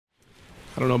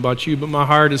I don't know about you, but my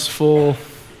heart is full,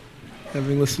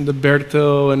 having listened to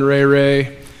Berto and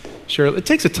Ray share. It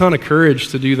takes a ton of courage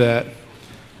to do that,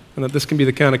 and that this can be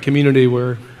the kind of community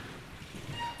where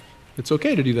it's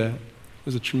okay to do that.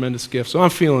 It's a tremendous gift. So I'm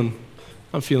feeling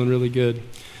really good.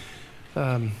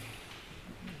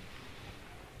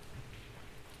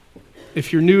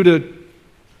 If you're new to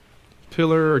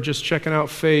Pillar or just checking out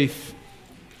Faith,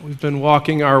 we've been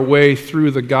walking our way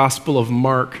through the Gospel of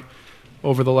Mark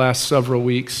over the last several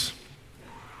weeks.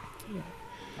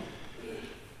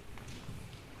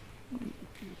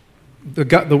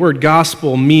 The word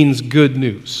gospel means good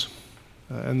news,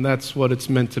 and that's what it's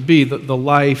meant to be. The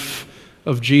life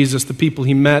of Jesus, the people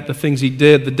he met, the things he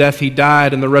did, the death he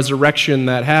died, and the resurrection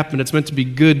that happened. It's meant to be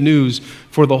good news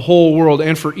for the whole world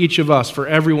and for each of us, for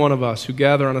every one of us who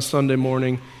gather on a Sunday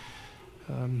morning,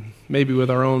 maybe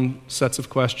with our own sets of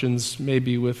questions,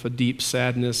 maybe with a deep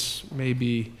sadness,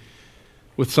 maybe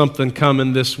with something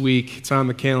coming this week. It's on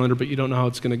the calendar, but you don't know how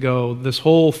it's going to go. This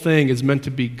whole thing is meant to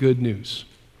be good news.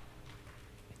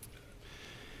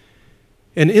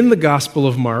 And in the Gospel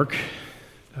of Mark,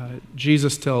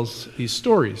 Jesus tells these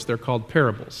stories. They're called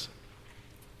parables.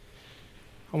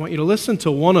 I want you to listen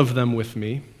to one of them with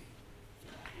me.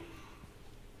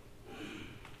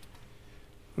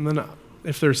 And then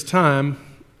if there's time,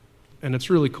 and it's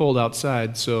really cold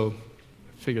outside, so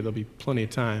I figure there'll be plenty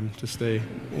of time to stay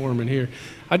warm in here.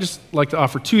 I'd just like to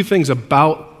offer two things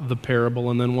about the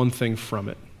parable and then one thing from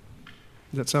it.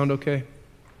 Does that sound okay?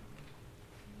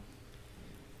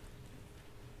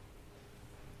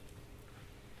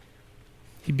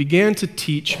 He began to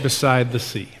teach beside the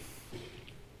sea.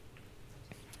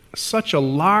 Such a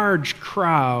large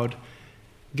crowd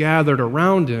gathered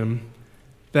around him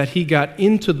that he got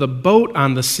into the boat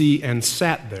on the sea and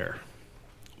sat there,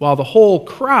 while the whole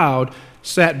crowd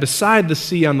sat beside the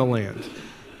sea on the land.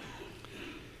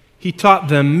 He taught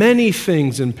them many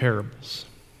things in parables.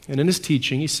 And in his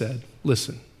teaching, he said,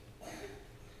 "Listen,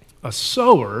 a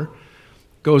sower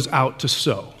goes out to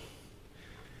sow.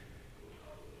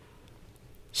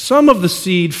 Some of the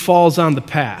seed falls on the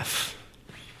path,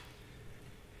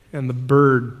 and the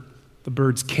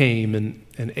birds came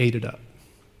and ate it up.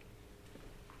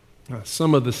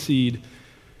 Some of the seed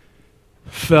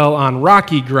fell on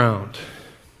rocky ground,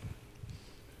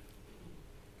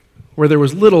 where there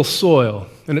was little soil,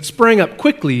 and it sprang up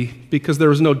quickly because there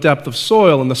was no depth of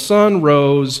soil, and the sun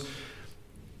rose,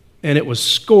 and it was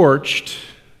scorched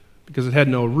because it had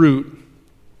no root.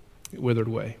 It withered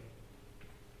away.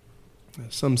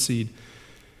 Some seed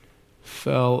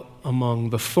fell among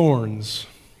the thorns.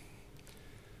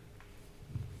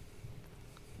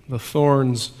 The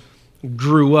thorns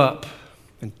grew up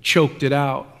and choked it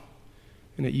out,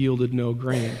 and it yielded no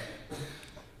grain.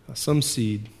 Some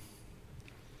seed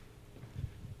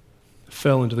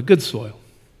fell into the good soil,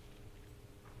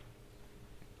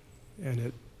 and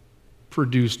it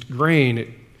produced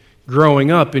grain,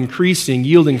 growing up, increasing,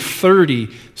 yielding 30,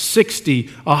 60,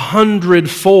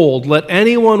 100-fold. Let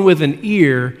anyone with an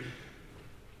ear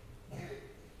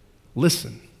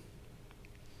listen.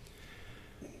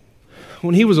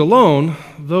 When he was alone,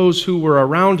 those who were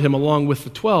around him, along with the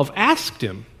 12, asked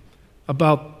him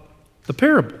about the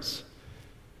parables.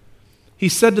 He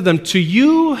said to them, "To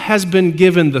you has been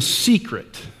given the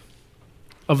secret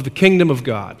of the kingdom of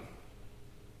God.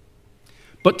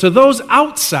 But to those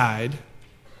outside,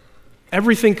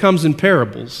 everything comes in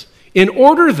parables, in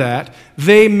order that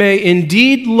they may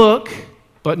indeed look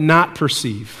but not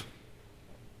perceive,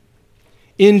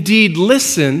 indeed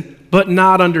listen but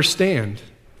not understand,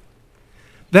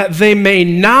 that they may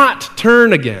not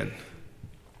turn again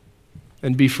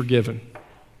and be forgiven."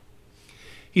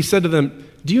 He said to them,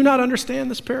 "Do you not understand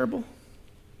this parable?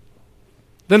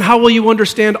 Then how will you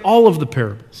understand all of the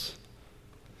parables?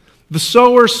 The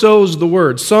sower sows the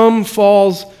word. Some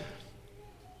falls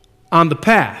on the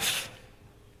path,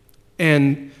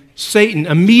 and Satan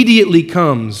immediately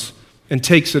comes and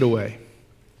takes it away.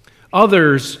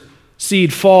 Others'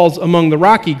 seed falls among the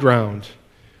rocky ground.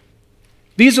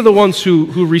 These are the ones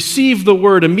who receive the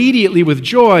word immediately with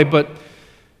joy, but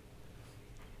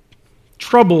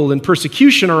trouble and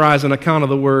persecution arise on account of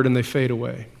the word, and they fade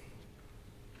away.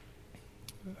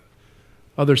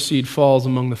 Other seed falls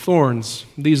among the thorns.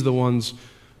 These are the ones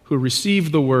who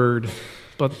receive the word,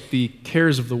 but the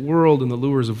cares of the world and the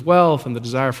lures of wealth and the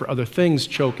desire for other things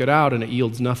choke it out, and it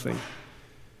yields nothing.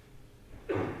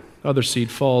 Other seed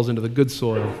falls into the good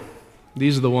soil.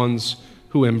 These are the ones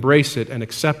who embrace it and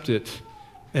accept it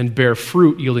and bear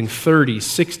fruit, yielding 30,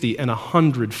 60, and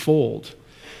 100-fold.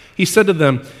 He said to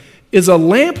them, "Is a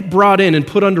lamp brought in and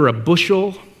put under a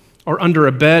bushel or under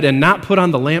a bed and not put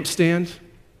on the lampstand?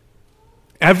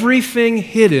 Everything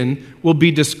hidden will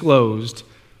be disclosed,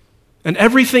 and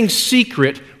everything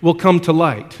secret will come to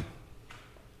light.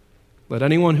 Let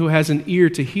anyone who has an ear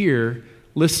to hear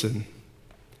listen.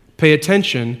 Pay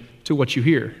attention to what you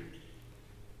hear.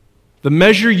 The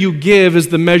measure you give is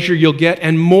the measure you'll get,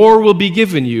 and more will be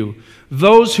given you.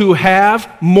 Those who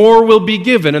have, more will be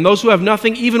given, and those who have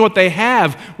nothing, even what they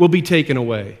have, will be taken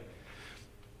away.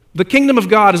 The kingdom of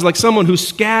God is like someone who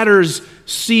scatters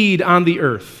seed on the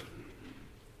earth.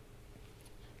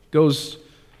 Goes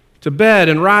to bed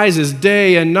and rises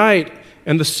day and night,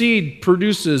 and the seed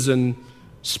produces and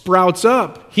sprouts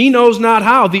up. He knows not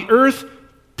how. The earth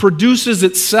produces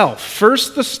itself.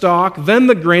 First the stalk, then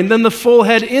the grain, then the full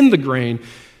head in the grain.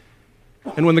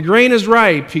 And when the grain is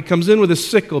ripe, he comes in with his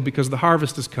sickle because the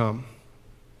harvest has come.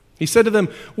 He said to them,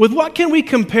 with what can we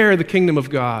compare the kingdom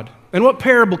of God? And what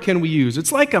parable can we use?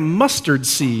 It's like a mustard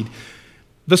seed,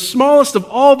 the smallest of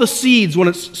all the seeds when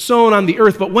it's sown on the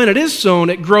earth. But when it is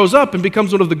sown, it grows up and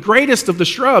becomes one of the greatest of the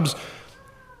shrubs,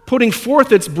 putting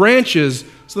forth its branches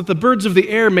so that the birds of the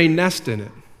air may nest in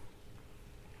it.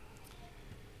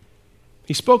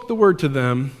 He spoke the word to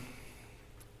them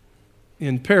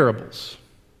in parables,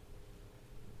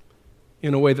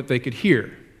 in a way that they could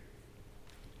hear.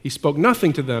 He spoke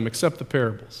nothing to them except the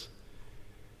parables.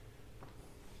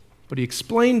 But he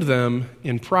explained them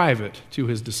in private to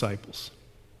his disciples.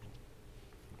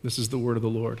 This is the word of the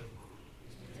Lord.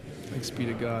 Thanks be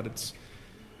to God. That's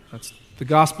the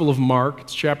Gospel of Mark.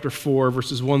 It's chapter 4,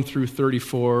 verses 1 through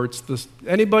 34.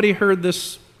 Anybody heard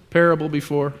this parable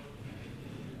before?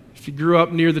 If you grew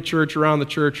up near the church, around the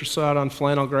church, or saw it on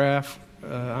flannel graph,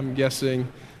 I'm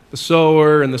guessing the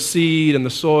sower and the seed and the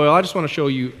soil. I just want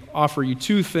to offer you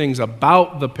two things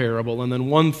about the parable and then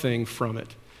one thing from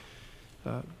it.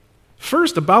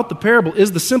 First, about the parable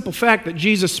is the simple fact that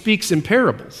Jesus speaks in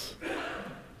parables.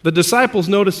 The disciples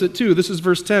notice it too. This is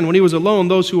verse 10. When he was alone,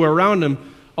 those who were around him,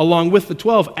 along with the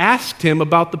 12, asked him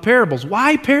about the parables.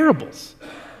 Why parables?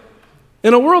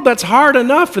 In a world that's hard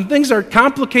enough and things are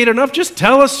complicated enough, just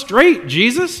tell us straight,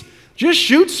 Jesus. Just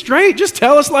shoot straight. Just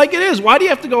tell us like it is. Why do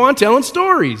you have to go on telling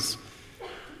stories?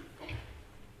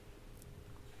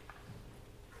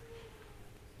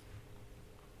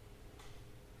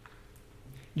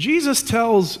 Jesus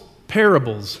tells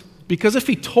parables because if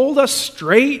he told us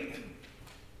straight,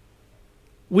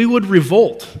 we would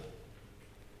revolt.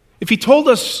 If he told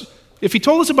us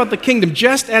about the kingdom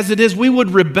just as it is, we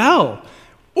would rebel.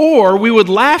 Or we would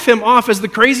laugh him off as the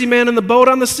crazy man in the boat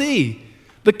on the sea.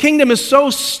 The kingdom is so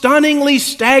stunningly,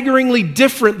 staggeringly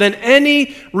different than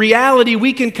any reality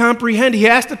we can comprehend. He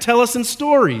has to tell us in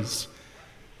stories.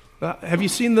 Have you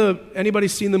anybody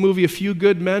seen the movie A Few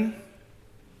Good Men?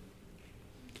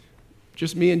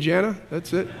 Just me and Jana?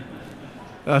 That's it.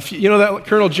 You know that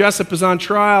Colonel Jessup is on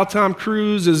trial. Tom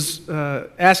Cruise is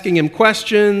asking him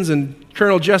questions, and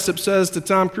Colonel Jessup says to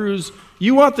Tom Cruise,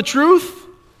 "You want the truth?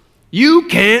 You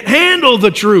can't handle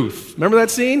the truth." Remember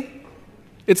that scene?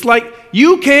 It's like,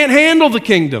 you can't handle the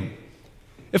kingdom.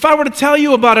 If I were to tell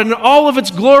you about it in all of its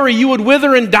glory, you would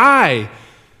wither and die.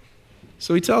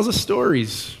 So he tells us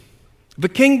stories. The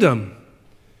kingdom,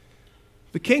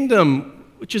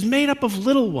 which is made up of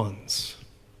little ones.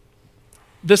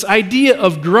 This idea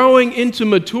of growing into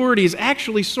maturity is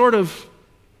actually sort of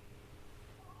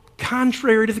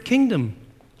contrary to the kingdom.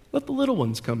 Let the little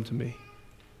ones come to me.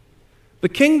 The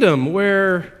kingdom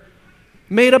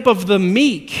made up of the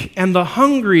meek and the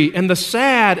hungry and the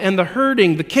sad and the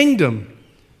hurting, the kingdom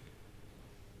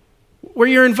where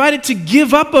you're invited to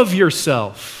give up of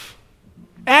yourself.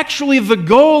 Actually, the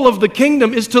goal of the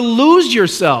kingdom is to lose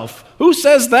yourself. Who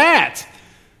says that?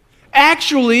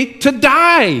 Actually, to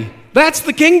die. That's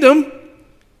the kingdom.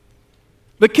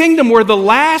 The kingdom where the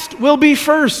last will be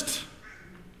first.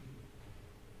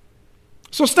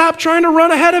 So stop trying to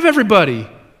run ahead of everybody.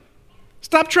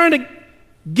 Stop trying to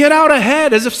get out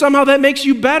ahead as if somehow that makes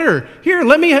you better. Here,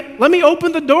 let me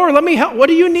open the door. Let me help. What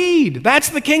do you need? That's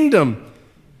the kingdom.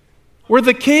 Where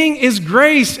the king is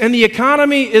grace and the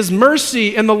economy is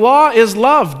mercy and the law is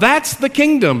love. That's the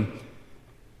kingdom.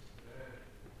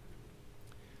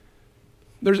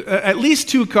 There's at least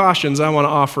two cautions I want to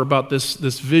offer about this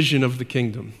vision of the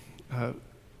kingdom.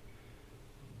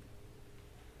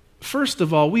 First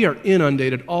of all, we are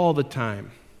inundated all the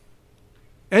time.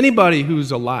 Anybody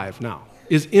who's alive now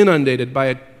is inundated by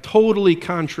a totally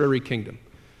contrary kingdom.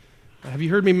 Have you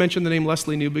heard me mention the name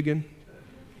Leslie Newbegin?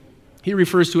 He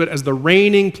refers to it as the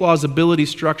reigning plausibility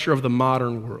structure of the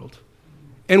modern world.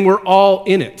 And we're all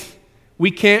in it.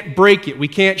 We can't break it. We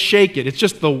can't shake it. It's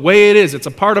just the way it is. It's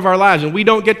a part of our lives, and we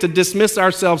don't get to dismiss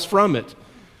ourselves from it.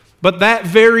 But that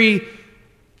very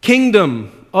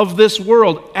kingdom of this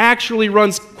world actually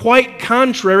runs quite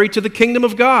contrary to the kingdom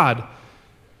of God.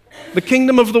 The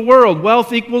kingdom of the world,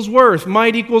 wealth equals worth,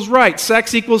 might equals right,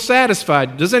 sex equals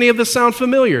satisfied. Does any of this sound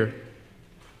familiar?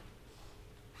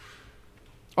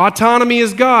 Autonomy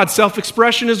is God,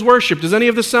 self-expression is worship. Does any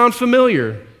of this sound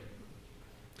familiar?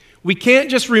 We can't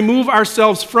just remove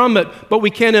ourselves from it, but we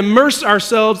can immerse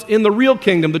ourselves in the real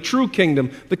kingdom, the true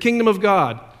kingdom, the kingdom of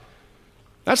God.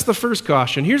 That's the first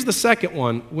caution. Here's the second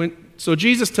one. So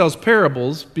Jesus tells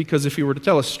parables because if he were to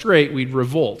tell us straight, we'd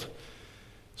revolt.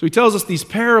 So he tells us these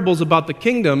parables about the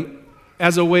kingdom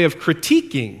as a way of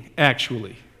critiquing,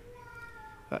 actually.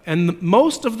 And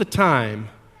most of the time,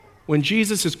 when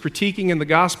Jesus is critiquing in the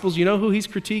Gospels, you know who he's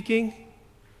critiquing?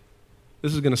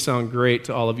 This is going to sound great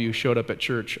to all of you who showed up at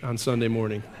church on Sunday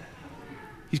morning.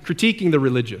 He's critiquing the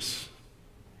religious.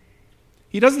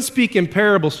 He doesn't speak in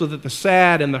parables so that the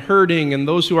sad and the hurting and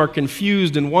those who are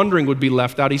confused and wondering would be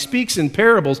left out. He speaks in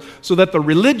parables so that the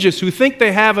religious who think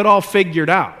they have it all figured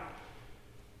out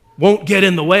won't get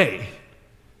in the way.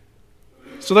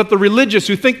 So that the religious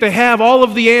who think they have all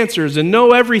of the answers and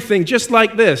know everything just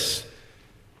like this,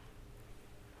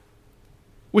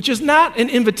 which is not an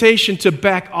invitation to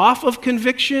back off of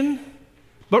conviction,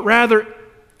 but rather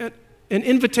an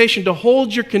invitation to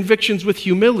hold your convictions with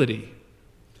humility.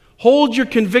 Hold your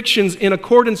convictions in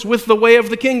accordance with the way of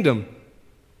the kingdom.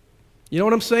 You know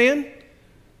what I'm saying?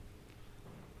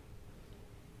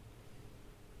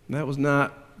 That was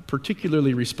not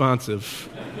particularly responsive.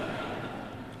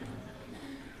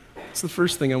 That's the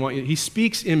first thing I want you. He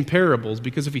speaks in parables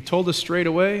because if he told us straight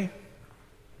away,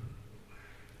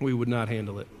 we would not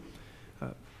handle it.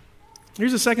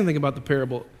 Here's the second thing about the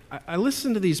parable. I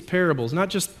listen to these parables, not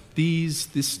just this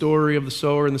story of the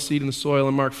sower and the seed and the soil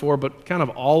in Mark 4, but kind of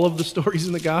all of the stories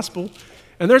in the gospel.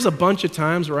 And there's a bunch of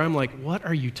times where I'm like, what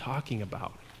are you talking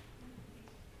about?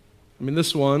 I mean,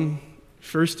 this one,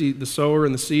 first the sower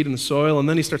and the seed and the soil, and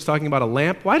then he starts talking about a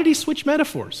lamp. Why did he switch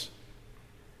metaphors?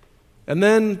 And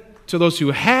then to those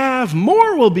who have,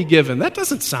 more will be given. That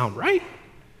doesn't sound right.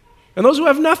 And those who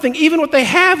have nothing, even what they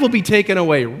have will be taken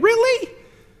away. Really?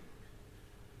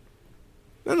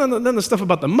 And then the stuff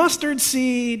about the mustard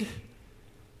seed. And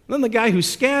then the guy who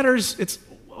scatters.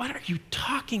 What are you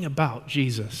talking about,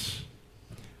 Jesus?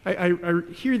 I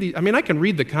hear these. I mean, I can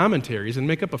read the commentaries and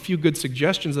make up a few good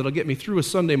suggestions that'll get me through a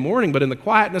Sunday morning, but in the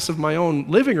quietness of my own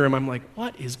living room, I'm like,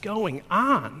 what is going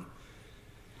on?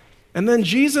 And then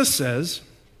Jesus says,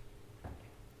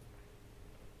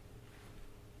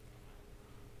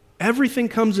 everything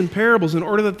comes in parables in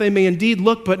order that they may indeed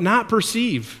look but not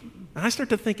perceive. And I start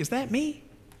to think, is that me?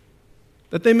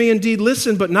 That they may indeed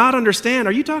listen but not understand.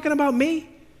 Are you talking about me?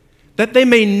 That they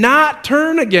may not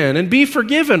turn again and be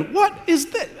forgiven. What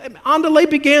is that? Andale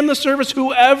began the service,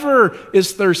 whoever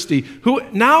is thirsty.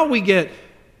 Now we get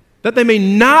that they may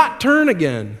not turn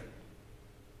again.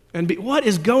 And what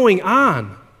is going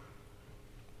on?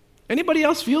 Anybody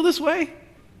else feel this way?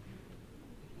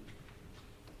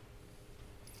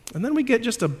 And then we get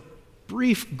just a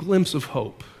brief glimpse of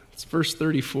hope. It's verse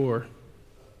 34.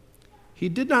 He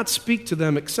did not speak to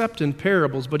them except in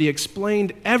parables, but he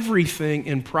explained everything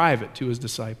in private to his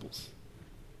disciples.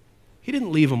 He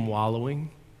didn't leave them wallowing.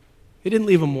 He didn't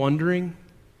leave them wondering.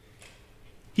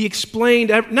 He explained,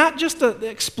 not just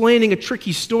explaining a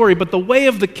tricky story, but the way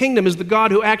of the kingdom is the God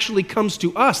who actually comes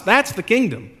to us. That's the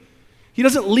kingdom. He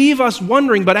doesn't leave us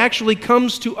wondering, but actually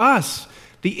comes to us.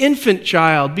 The infant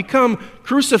child, become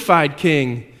crucified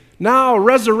king, now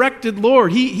resurrected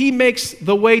Lord. He makes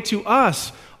the way to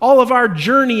us. All of our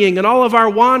journeying and all of our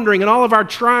wandering and all of our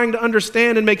trying to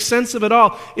understand and make sense of it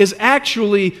all is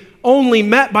actually only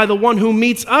met by the one who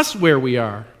meets us where we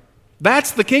are. That's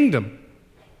the kingdom.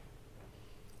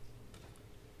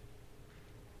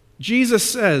 Jesus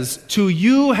says, to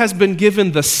you has been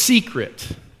given the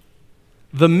secret,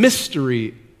 the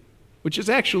mystery, which is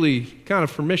actually kind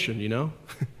of permission, you know?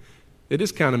 It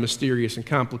is kind of mysterious and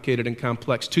complicated and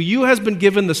complex. To you has been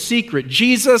given the secret.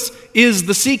 Jesus is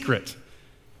the secret.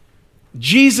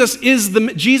 Jesus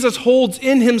holds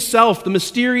in himself the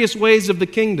mysterious ways of the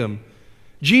kingdom.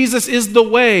 Jesus is the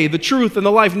way, the truth, and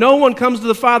the life. No one comes to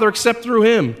the Father except through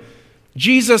him.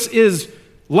 Jesus is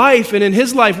life, and in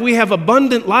his life we have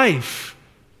abundant life.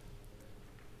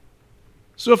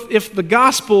 So if the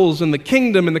Gospels and the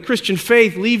kingdom and the Christian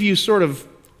faith leave you sort of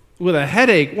with a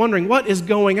headache, wondering what is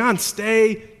going on,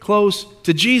 stay close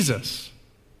to Jesus.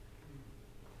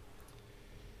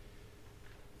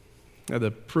 I had the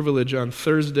privilege on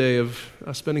Thursday of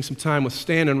spending some time with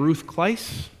Stan and Ruth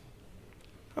Kleiss.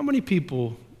 How many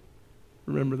people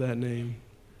remember that name?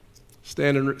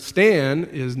 Stan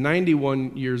is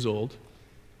 91 years old.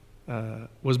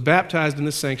 was baptized in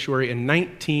this sanctuary in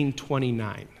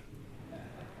 1929.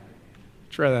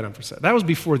 Try that on for a second. That was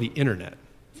before the internet.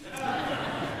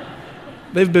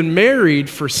 They've been married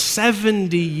for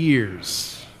 70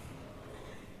 years.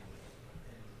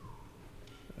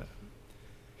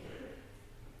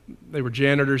 They were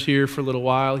janitors here for a little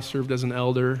while. He served as an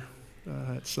elder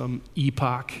at some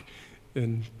epoch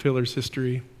in Pillar's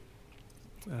history.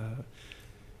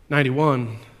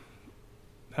 91,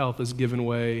 health has given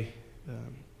way.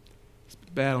 He's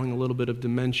battling a little bit of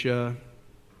dementia.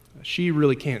 She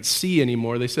really can't see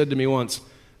anymore. They said to me once,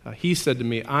 he said to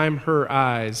me, "I'm her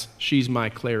eyes, she's my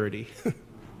clarity."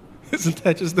 Isn't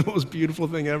that just the most beautiful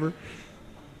thing ever?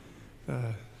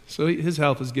 So his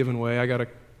health has given way. I got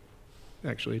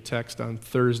actually a text on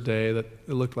Thursday that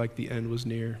it looked like the end was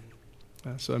near.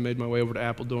 So I made my way over to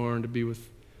Appledorn to be with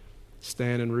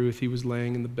Stan and Ruth. He was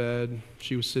laying in the bed.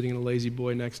 She was sitting in a lazy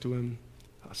boy next to him.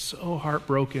 I was so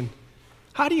heartbroken.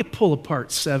 How do you pull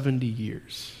apart 70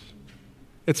 years?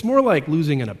 It's more like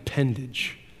losing an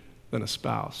appendage than a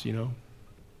spouse, you know?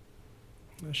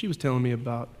 She was telling me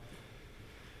about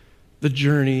the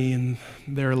journey and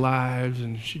their lives,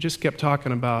 and she just kept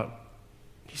talking about,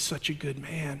 he's such a good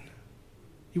man.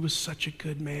 He was such a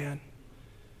good man.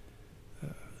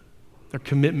 Their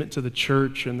commitment to the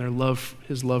church and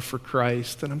his love for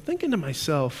Christ. And I'm thinking to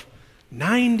myself,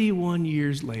 91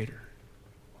 years later,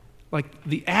 like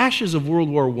the ashes of World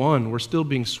War I were still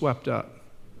being swept up.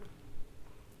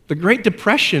 The Great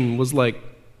Depression was like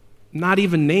not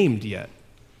even named yet.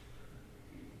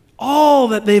 All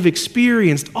that they've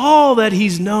experienced, all that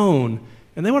he's known,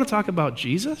 and they want to talk about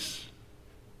Jesus?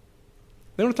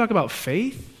 They want to talk about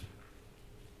faith?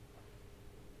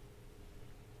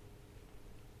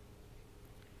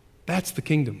 That's the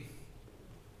kingdom.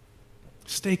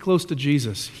 Stay close to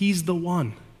Jesus. He's the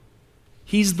one.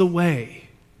 He's the way.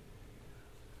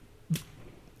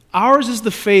 Ours is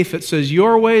the faith that says,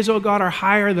 your ways, O God, are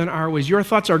higher than our ways. Your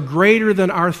thoughts are greater than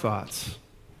our thoughts.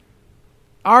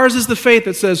 Ours is the faith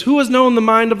that says, who has known the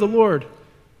mind of the Lord?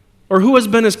 Or who has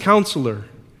been his counselor?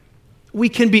 We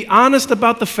can be honest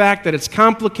about the fact that it's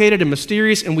complicated and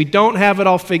mysterious and we don't have it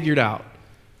all figured out.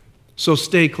 So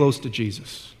stay close to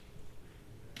Jesus.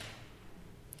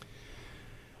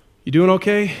 You doing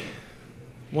okay?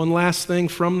 One last thing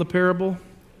from the parable.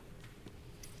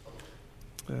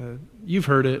 You've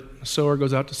heard it. A sower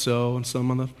goes out to sow, and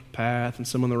some on the path, and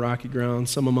some on the rocky ground,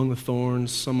 some among the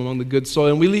thorns, some among the good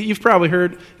soil. And you've probably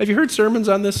heard, have you heard sermons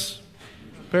on this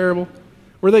parable?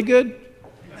 Were they good?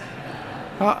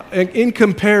 In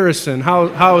comparison,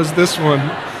 how is this one?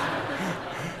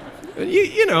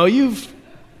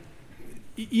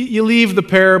 You leave the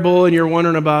parable and you're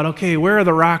wondering about, okay, where are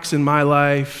the rocks in my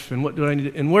life, and what do I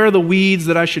need, and where are the weeds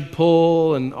that I should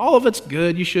pull, and all of it's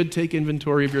good. You should take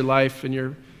inventory of your life and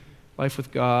your life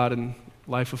with God and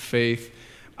life of faith.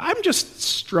 I'm just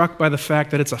struck by the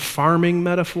fact that it's a farming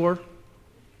metaphor.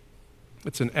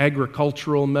 It's an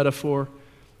agricultural metaphor,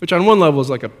 which on one level is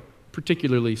like a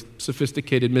particularly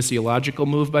sophisticated missiological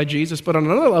move by Jesus, but on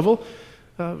another level,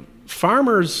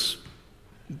 farmers,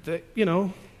 they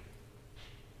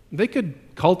could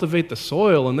cultivate the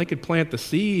soil and they could plant the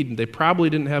seed, and they probably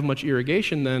didn't have much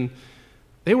irrigation then.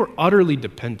 They were utterly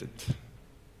dependent.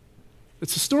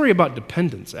 It's a story about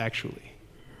dependence, actually.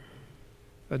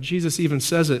 Jesus even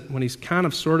says it when he's kind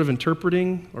of sort of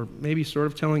interpreting, or maybe sort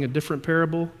of telling a different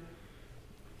parable.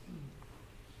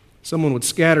 Someone would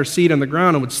scatter seed on the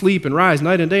ground and would sleep and rise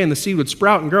night and day, and the seed would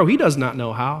sprout and grow. He does not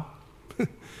know how.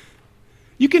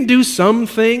 You can do some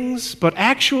things, but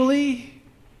actually,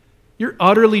 you're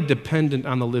utterly dependent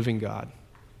on the living God.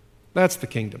 That's the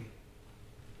kingdom.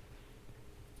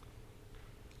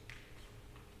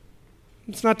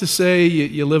 It's not to say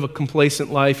you live a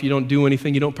complacent life, you don't do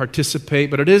anything, you don't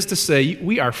participate, but it is to say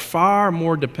we are far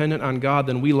more dependent on God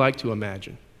than we like to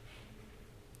imagine.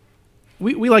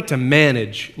 We like to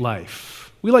manage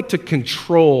life. We like to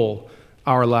control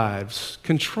our lives.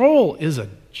 Control is a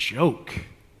joke.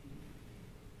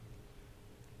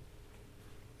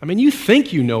 I mean, you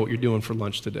think you know what you're doing for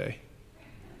lunch today.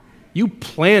 You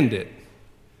planned it.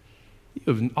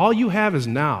 All you have is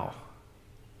now.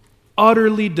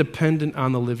 Utterly dependent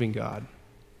on the living God.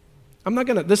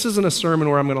 This isn't a sermon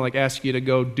where I'm going to ask you to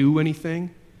go do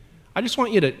anything. I just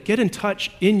want you to get in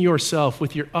touch in yourself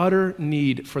with your utter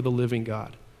need for the living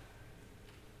God.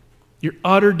 Your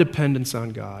utter dependence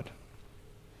on God.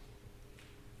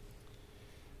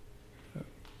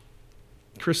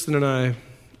 Kristen and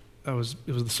it was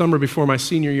the summer before my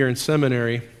senior year in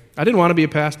seminary. I didn't want to be a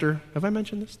pastor. Have I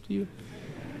mentioned this to you?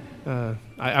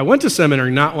 I went to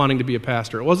seminary not wanting to be a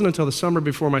pastor. It wasn't until the summer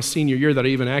before my senior year that I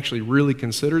even actually really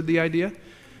considered the idea.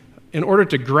 in order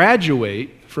to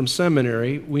graduate from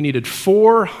seminary, we needed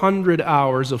 400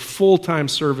 hours of full-time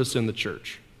service in the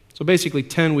church. So basically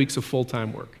 10 weeks of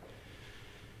full-time work.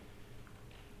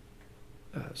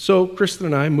 So Kristen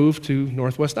and I moved to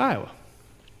Northwest Iowa,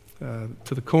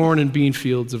 to the corn and bean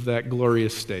fields of that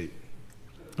glorious state.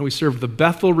 And we served the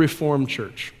Bethel Reformed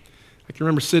Church. I can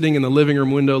remember sitting in the living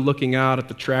room window looking out at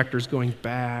the tractors going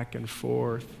back and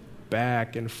forth,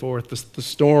 the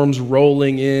storms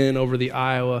rolling in over the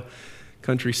Iowa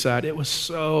countryside. It was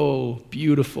so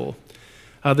beautiful.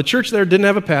 The church there didn't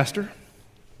have a pastor.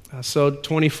 So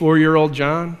 24-year-old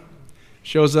John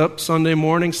shows up Sunday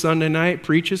morning, Sunday night,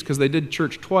 preaches, because they did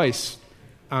church twice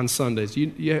on Sundays.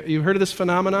 You heard of this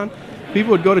phenomenon?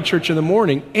 People would go to church in the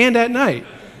morning and at night,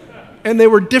 and they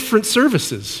were different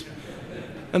services.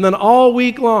 And then all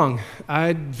week long,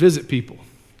 I'd visit people.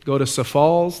 Go to Sioux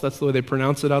Falls, that's the way they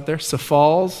pronounce it out there, Sioux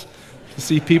Falls, to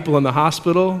see people in the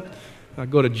hospital.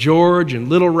 Go to George and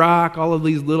Little Rock, all of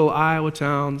these little Iowa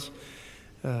towns.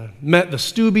 Met the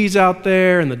Stubies out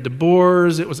there and the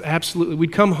DeBoers. It was absolutely,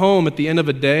 we'd come home at the end of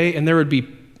a day and there would be,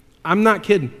 I'm not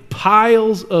kidding,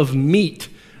 piles of meat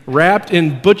wrapped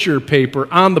in butcher paper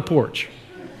on the porch.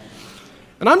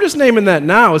 And I'm just naming that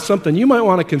now as something you might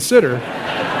want to consider.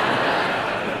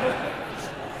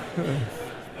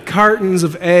 Cartons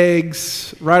of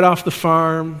eggs right off the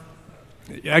farm,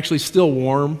 actually still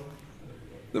warm.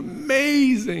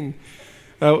 Amazing.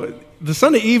 The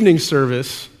Sunday evening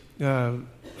service, so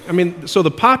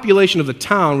the population of the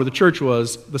town where the church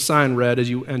was, the sign read as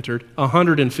you entered,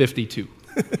 152.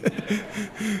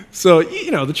 So,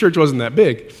 the church wasn't that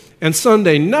big. And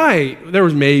Sunday night, there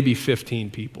was maybe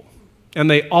 15 people. And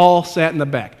they all sat in the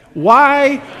back.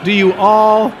 Why do you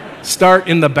all start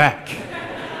in the back?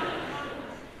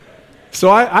 So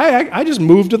I just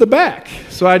moved to the back.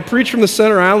 So I'd preach from the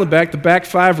center aisle in the back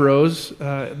 5 rows.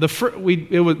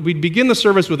 We'd begin the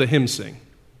service with a hymn sing.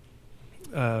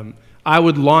 I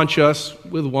would launch us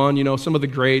with one, some of the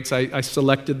greats. I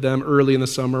selected them early in the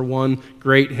summer, one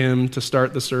great hymn to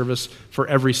start the service for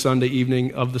every Sunday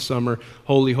evening of the summer.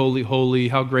 Holy, holy, holy,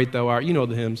 how great thou art. You know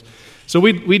the hymns. So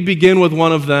we'd begin with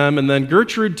one of them, and then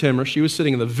Gertrude Timmer, she was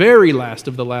sitting in the very last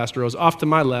of the last rows, off to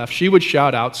my left, she would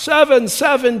shout out,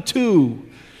 772.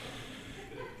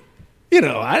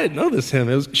 I didn't know this hymn.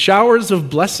 It was Showers of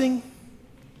Blessing.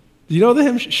 Do you know the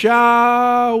hymn?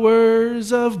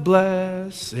 Showers of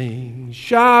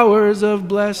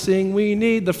blessing we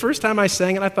need. The first time I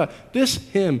sang it, I thought, this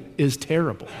hymn is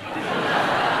terrible.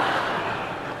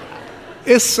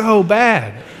 It's so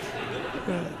bad.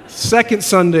 Second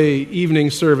Sunday evening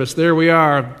service, there we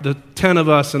are, the 10 of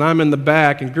us, and I'm in the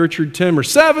back, and Gertrude Timmer,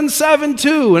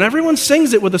 772, and everyone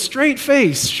sings it with a straight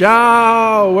face.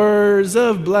 Showers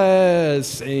of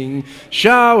blessing,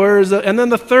 and then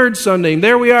the third Sunday, and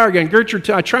there we are again, Gertrude,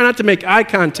 I try not to make eye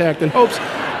contact in hopes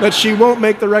that she won't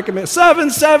make the recommendation.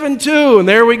 772, and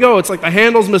there we go. It's like the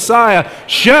Handel's Messiah.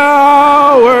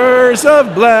 Showers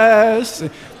of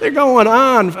blessing. They're going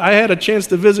on. I had a chance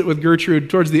to visit with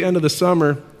Gertrude towards the end of the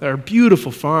summer. Our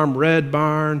beautiful farm, red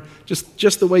barn,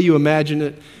 just the way you imagine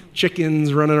it.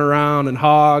 Chickens running around and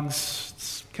hogs.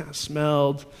 It's kind of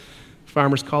smelled.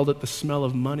 Farmers called it the smell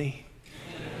of money.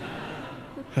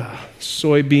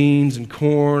 Soybeans and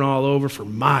corn all over for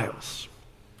miles.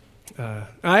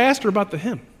 I asked her about the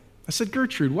hymn. I said,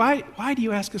 Gertrude, why do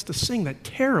you ask us to sing that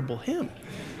terrible hymn?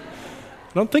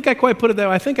 I don't think I quite put it that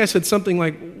way. I think I said something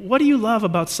like, what do you love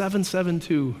about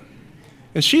 772?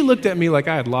 And she looked at me like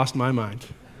I had lost my mind.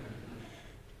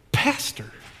 Pastor,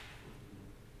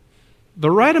 the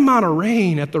right amount of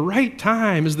rain at the right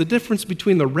time is the difference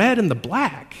between the red and the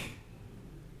black.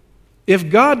 If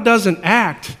God doesn't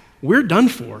act, we're done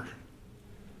for.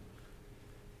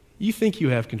 You think you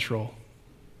have control.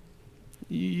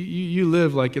 You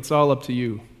live like it's all up to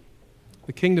you.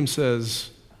 The kingdom says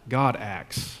God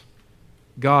acts.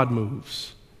 God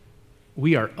moves.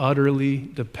 We are utterly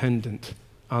dependent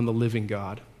on the living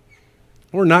God.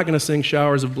 We're not going to sing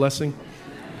Showers of Blessing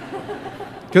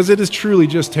because it is truly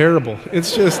just terrible.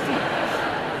 It's just...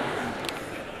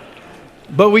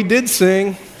 But we did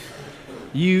sing,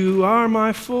 You are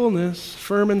my fullness,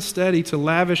 firm and steady to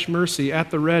lavish mercy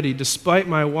at the ready, despite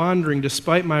my wandering,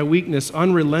 despite my weakness,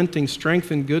 unrelenting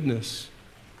strength and goodness.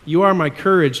 You are my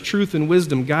courage, truth and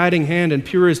wisdom, guiding hand and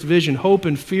purest vision, hope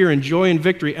and fear and joy and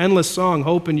victory, endless song,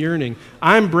 hope and yearning.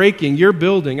 I'm breaking, you're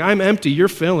building. I'm empty, you're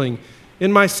filling.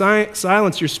 In my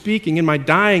silence, you're speaking. In my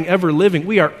dying, ever living.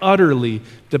 We are utterly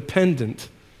dependent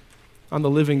on the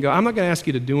living God. I'm not going to ask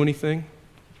you to do anything.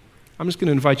 I'm just going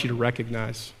to invite you to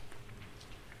recognize.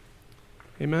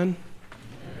 Amen?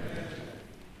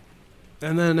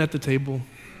 And then at the table,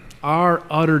 our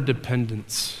utter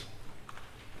dependence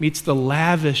meets the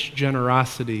lavish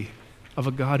generosity of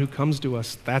a God who comes to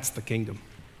us, that's the kingdom.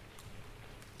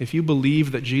 If you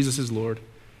believe that Jesus is Lord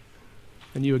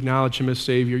and you acknowledge him as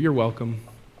Savior, you're welcome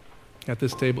at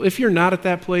this table. If you're not at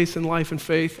that place in life and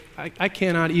faith, I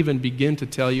cannot even begin to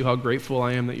tell you how grateful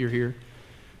I am that you're here.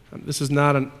 This is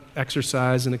not an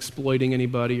exercise in exploiting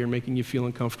anybody or making you feel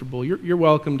uncomfortable. You're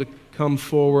welcome to come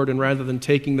forward, and rather than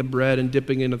taking the bread and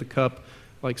dipping into the cup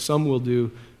like some will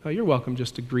do, you're welcome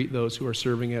just to greet those who are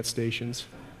serving at stations.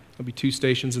 There'll be 2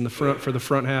 stations in the front for the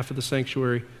front half of the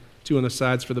sanctuary, 2 on the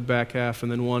sides for the back half,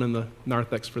 and then 1 in the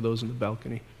narthex for those in the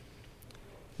balcony.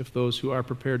 If those who are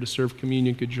prepared to serve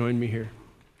communion could join me here.